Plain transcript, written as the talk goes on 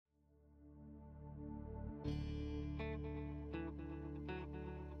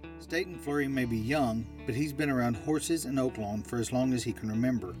Staten Flurry may be young, but he's been around horses and Oaklawn for as long as he can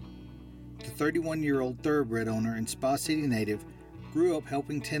remember. The 31-year-old thoroughbred owner and Spa City native grew up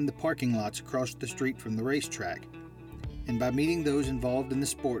helping tend the parking lots across the street from the racetrack. And by meeting those involved in the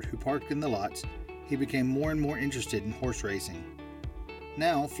sport who parked in the lots, he became more and more interested in horse racing.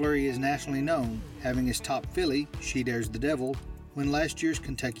 Now, Flurry is nationally known, having his top filly, She Dares the Devil, win last year's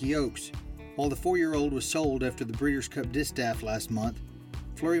Kentucky Oaks. While the 4-year-old was sold after the Breeders' Cup Distaff last month,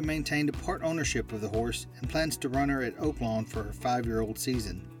 Flurry maintained a part ownership of the horse and plans to run her at Oaklawn for her 5-year-old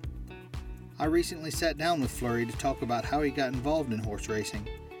season. I recently sat down with Flurry to talk about how he got involved in horse racing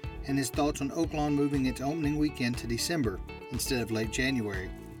and his thoughts on Oaklawn moving its opening weekend to December instead of late January.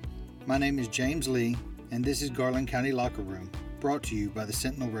 My name is James Lee, and this is Garland County Locker Room, brought to you by the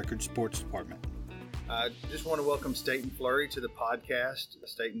Sentinel Records Sports Department. I just want to welcome Staten Flurry to the podcast.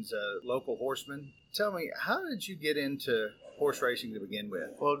 Staten's a local horseman. Tell me, how did you get into horse racing to begin with?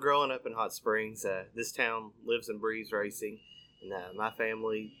 Well, growing up in Hot Springs, this town lives and breathes racing. And my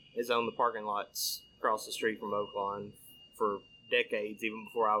family has owned the parking lots across the street from Oaklawn for decades, even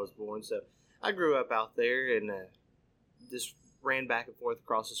before I was born. So I grew up out there and just ran back and forth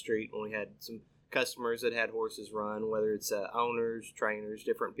across the street when we had some customers that had horses run, whether it's owners, trainers,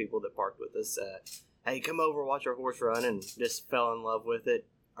 different people that parked with us. Hey, come over, watch our horse run, and just fell in love with it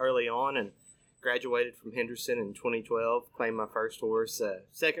early on and graduated from Henderson in 2012, claimed my first horse.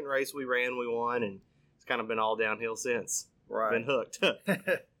 Second race we ran, we won, and it's kind of been all downhill since. Right. Been hooked.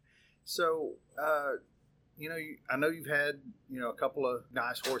 So, I know you've had, a couple of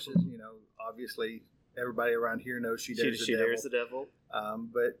nice horses. Obviously everybody around here knows She Dares the Devil.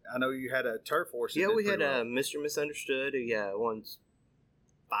 But I know you had a turf horse. Yeah, we had Mr. Misunderstood. He won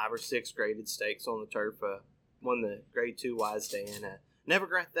 5 or 6 graded stakes on the turf. Won the Grade 2 Wisedan. Never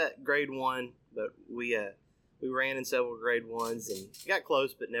got that Grade 1, but we ran in several Grade 1s and got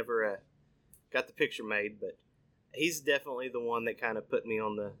close, but never got the picture made. But he's definitely the one that kind of put me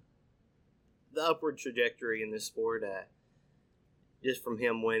on the upward trajectory in this sport. Just from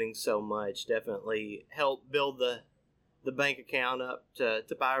him winning so much, definitely helped build the bank account up to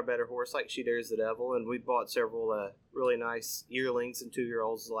buy a better horse like She Dares the Devil. And we bought several really nice yearlings and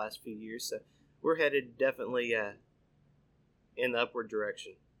 2-year-olds the last few years. So we're headed definitely in the upward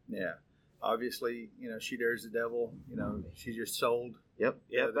direction. Yeah. Obviously, She Dares the Devil, she just sold. Yep.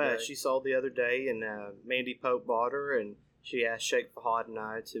 She sold the other day, and Mandy Pope bought her, and she asked Sheikh Fahad and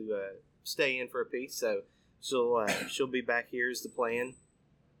I to stay in for a piece. So she'll be back here is the plan.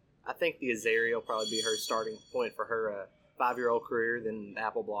 I think the Azaria will probably be her starting point for her 5-year-old career, then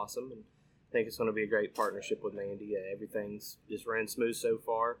Apple Blossom. And I think it's going to be a great partnership with Mandy. Everything's just ran smooth so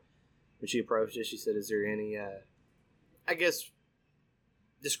far. When she approached us, she said, is there any,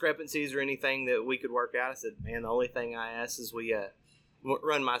 discrepancies or anything that we could work out? I said, man, the only thing I ask is we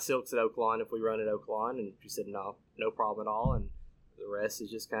run my silks at Oaklawn if we run at Oaklawn. And she said, no problem at all. And the rest has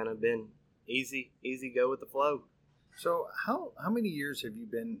just kind of been easy go with the flow. So how many years have you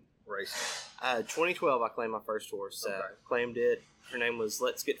been racing? 2012, I claimed my first horse. Okay. Claimed it. Her name was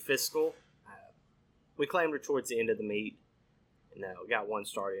Let's Get Fiscal. We claimed her towards the end of the meet. And we got one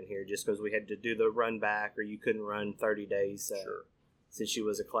start in here just because we had to do the run back, or you couldn't run 30 days sure. Since she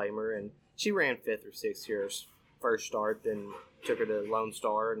was a claimer. And she ran 5th or 6th here first start, then took her to Lone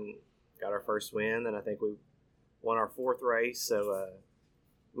Star and got our first win. Then I think we won our 4th race. So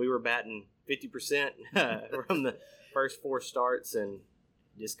we were batting 50% from the first 4 starts and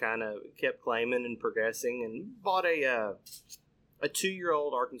just kind of kept claiming and progressing, and bought a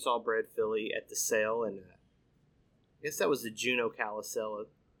 2-year-old Arkansas bred filly at the sale. And I guess that was the Juneau Calicella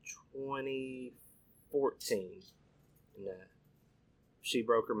 2014. And she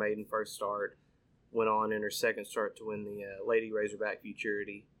broke her maiden first start, went on in her second start to win the Lady Razorback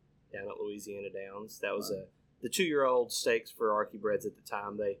Futurity down at Louisiana Downs. That was the 2-year-old stakes for Archie breds at the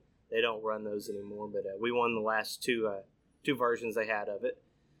time. They don't run those anymore, but we won the last two versions they had of it.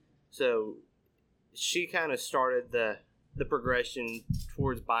 So she kind of started the progression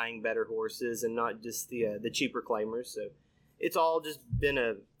towards buying better horses and not just the cheaper claimers. So it's all just been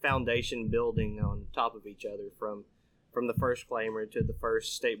a foundation building on top of each other from the first claimer to the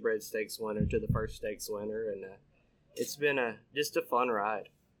first state bred stakes winner to the first stakes winner, and it's been just a fun ride.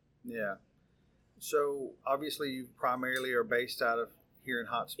 Yeah. So obviously you primarily are based out of here in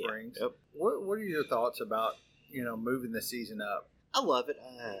Hot Springs. Yep. What are your thoughts about moving the season up? I love it.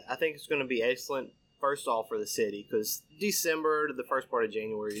 I think it's going to be excellent. First off, for the city, because December to the first part of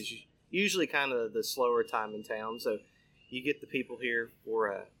January is usually kind of the slower time in town. So you get the people here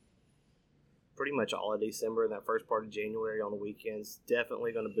for pretty much all of December and that first part of January on the weekends.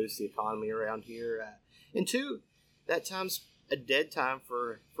 Definitely going to boost the economy around here. And two, that time's a dead time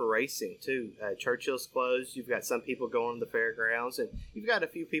for racing too. Churchill's closed. You've got some people going to the fairgrounds, and you've got a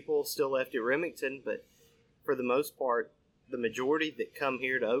few people still left at Remington. But for the most part, the majority that come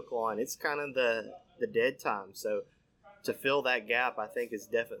here to Oaklawn, it's kind of the dead time. So to fill that gap, I think is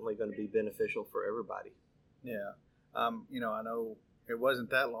definitely going to be beneficial for everybody. Yeah, I know it wasn't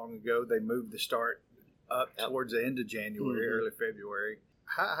that long ago they moved the start up towards the end of January, early February.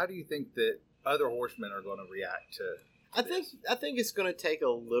 How do you think that other horsemen are going to react to? I think it's going to take a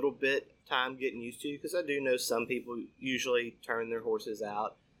little bit time getting used to, because I do know some people usually turn their horses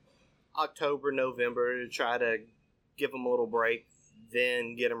out October, November to try to give them a little break,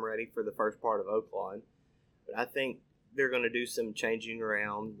 then get them ready for the first part of Oaklawn. But I think they're going to do some changing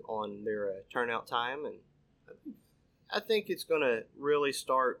around on their turnout time, and I think it's going to really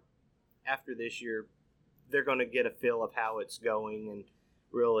start after this year. They're going to get a feel of how it's going and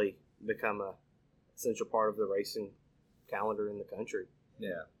really become a essential part of the racing calendar in the country.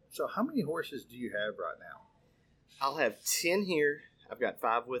 Yeah. So how many horses do you have right now? I'll have 10 here. I've got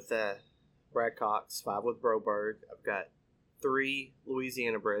 5 with Brad Cox, 5 with Broberg. I've got 3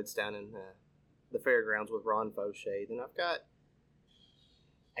 Louisiana breds down in the fairgrounds with Ron Fauché. Then I've got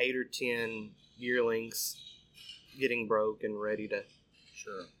 8 or 10 yearlings getting broke and ready to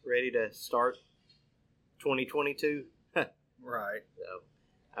start 2022. Right. So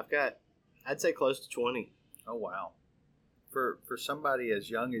I've got, I'd say, close to 20. Oh, wow. For somebody as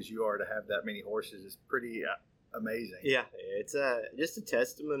young as you are to have that many horses is pretty amazing. Yeah, it's just a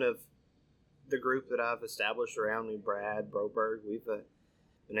testament of the group that I've established around me. Brad, Broberg, we've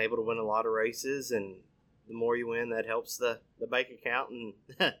been able to win a lot of races, and the more you win, that helps the bank account, and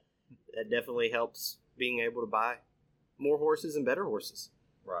that definitely helps being able to buy more horses and better horses.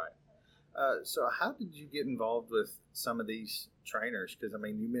 Right. So how did you get involved with some of these trainers? Because, I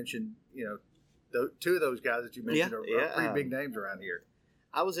mean, you mentioned, 2 of those guys that you mentioned are pretty big names around here.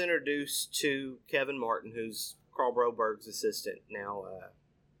 I was introduced to Kevin Martin, who's Carl Broberg's assistant now.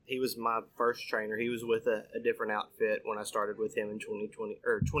 He was my first trainer. He was with a different outfit when I started with him in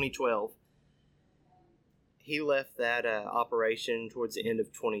 2012. He left that operation towards the end of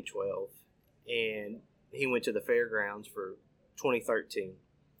 2012, and he went to the fairgrounds for 2013.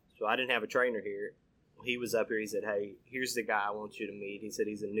 So I didn't have a trainer here. He was up here. He said, "Hey, here's the guy I want you to meet." He said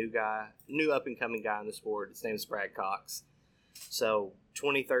he's a new guy, new up-and-coming guy in the sport. His name's Brad Cox. So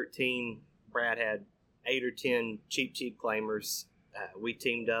 2013, Brad had 8 or 10 cheap claimers. We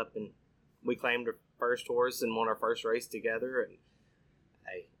teamed up, and we claimed our first horse and won our first race together. And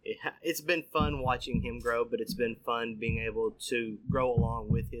it's been fun watching him grow, but it's been fun being able to grow along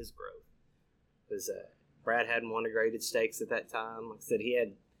with his growth. Because Brad hadn't won a graded stakes at that time. Like I said, he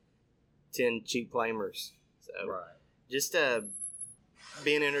had 10 cheap claimers. So just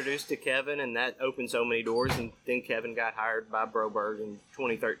being introduced to Kevin, and that opened so many doors. And then Kevin got hired by Broberg in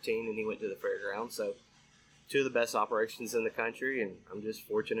 2013, and he went to the fairground. So 2 of the best operations in the country, and I'm just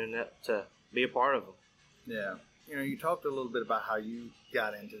fortunate enough to be a part of them. Yeah. You talked a little bit about how you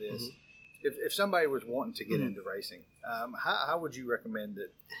got into this. Mm-hmm. If somebody was wanting to get into racing, how would you recommend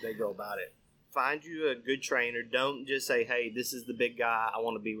that they go about it? Find you a good trainer. Don't just say, "Hey, this is the big guy, I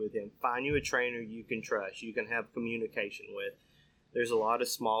want to be with him." Find you a trainer you can trust, you can have communication with. There's a lot of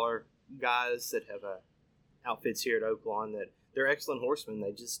smaller guys that have outfits here at Oaklawn that they're excellent horsemen.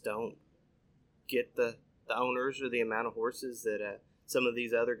 They just don't get the owners or the amount of horses that some of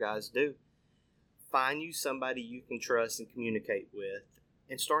these other guys do. Find you somebody you can trust and communicate with,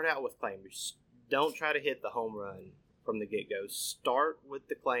 and start out with claimers. Don't try to hit the home run from the get-go. Start with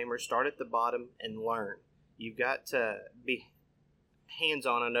the claimer, start at the bottom, and learn. You've got to be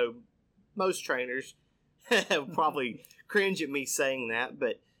hands-on. I know most trainers probably cringe at me saying that,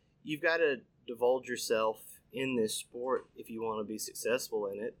 but you've got to divulge yourself in this sport if you want to be successful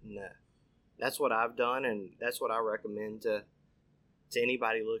in it. And that's what I've done, and that's what I recommend to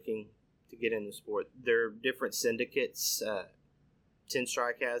anybody looking to get in the sport. There are different syndicates. 10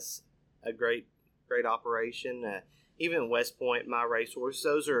 Strike has a great operation. Even West Point, my racehorse,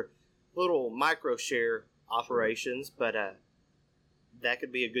 those are little micro share operations, but that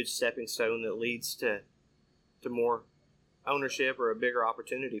could be a good stepping stone that leads to more ownership or a bigger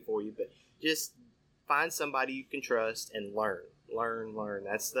opportunity for you. But just find somebody you can trust and learn.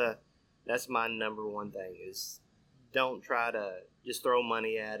 That's my number one thing, is don't try to just throw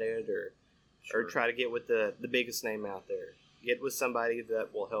money at it or try to get with the biggest name out there. Get with somebody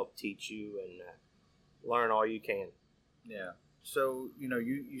that will help teach you and learn all you can. Yeah. So,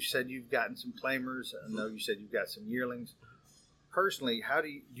 you said you've gotten some claimers. I know you said you've got some yearlings. Personally, how do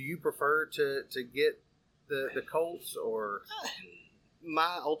you prefer to get the colts, or?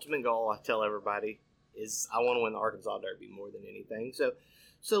 My ultimate goal, I tell everybody, is I want to win the Arkansas Derby more than anything.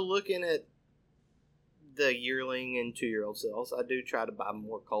 So looking at the yearling and 2-year-old sales, I do try to buy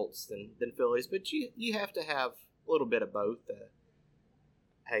more colts than fillies, but you have to have a little bit of both.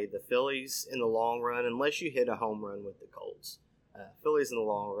 Hey, the fillies in the long run, unless you hit a home run with the colts, fillies in the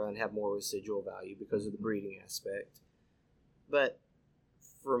long run have more residual value because of the breeding aspect. But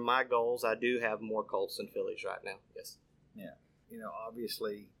for my goals, I do have more colts than fillies right now. Yes. Yeah.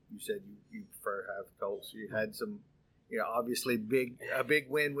 Obviously, you said you prefer to have colts. You had some, obviously a big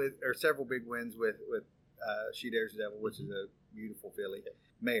win or several big wins with She Dares the Devil, which is a beautiful filly.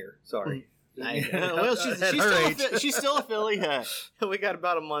 Mare, sorry. Well, she's still a filly. We got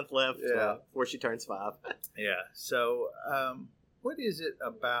about a month left before she turns 5. Yeah. So, what is it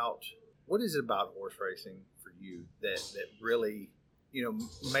about horse racing for you that really,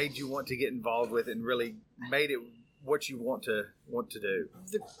 made you want to get involved with it and really made it what you want to do?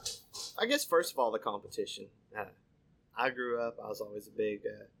 I guess first of all, the competition. I grew up. I was always a big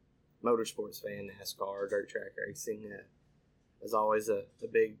motorsports fan, NASCAR, dirt track racing. I was always a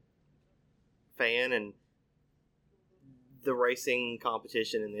big fan, and the racing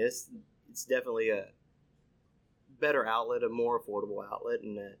competition in this, it's definitely a better outlet, a more affordable outlet,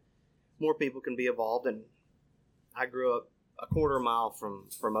 and more people can be involved. And I grew up a quarter mile from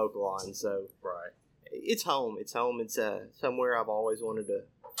Oaklawn, so right. It's home. It's somewhere I've always wanted to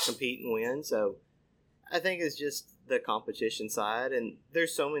compete and win. So I think it's just the competition side, and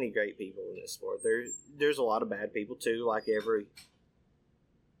there's so many great people in this sport. There's a lot of bad people too, like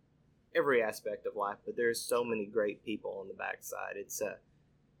every aspect of life, but there's so many great people on the backside. It's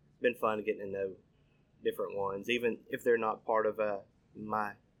been fun getting to know different ones, even if they're not part of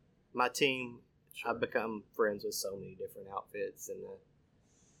my team. Sure. I've become friends with so many different outfits, and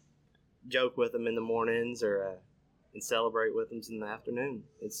joke with them in the mornings or and celebrate with them in the afternoon.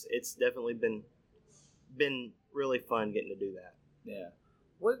 It's definitely been really fun getting to do that. Yeah.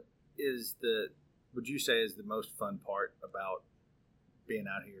 What would you say is the most fun part about being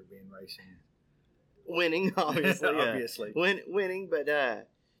out here, being racing? Winning, obviously. Obviously. Winning, but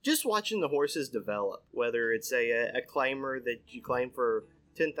just watching the horses develop, whether it's a claimer that you claim for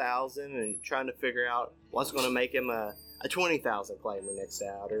 $10,000 and trying to figure out what's going to make him a $20,000 claimer next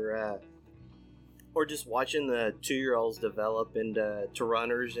out, or just watching the 2-year-olds develop into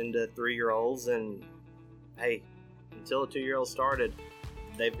runners, into 3-year-olds, and hey, until the 2-year-old started,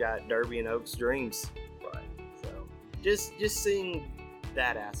 they've got Derby and Oaks dreams. Right. So just seeing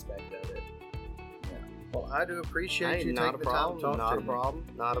that aspect of it. Yeah. Well, I do appreciate you not taking a the time to talk problem. Not to a problem.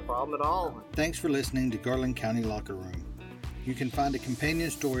 Not a problem at all. Thanks for listening to Garland County Locker Room. You can find a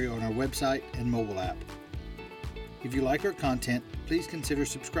companion story on our website and mobile app. If you like our content, please consider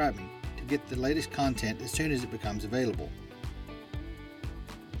subscribing to get the latest content as soon as it becomes available.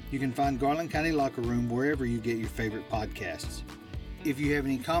 You can find Garland County Locker Room wherever you get your favorite podcasts. If you have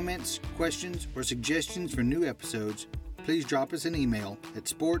any comments, questions, or suggestions for new episodes, please drop us an email at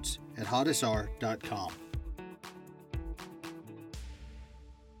sports@hotsr.com.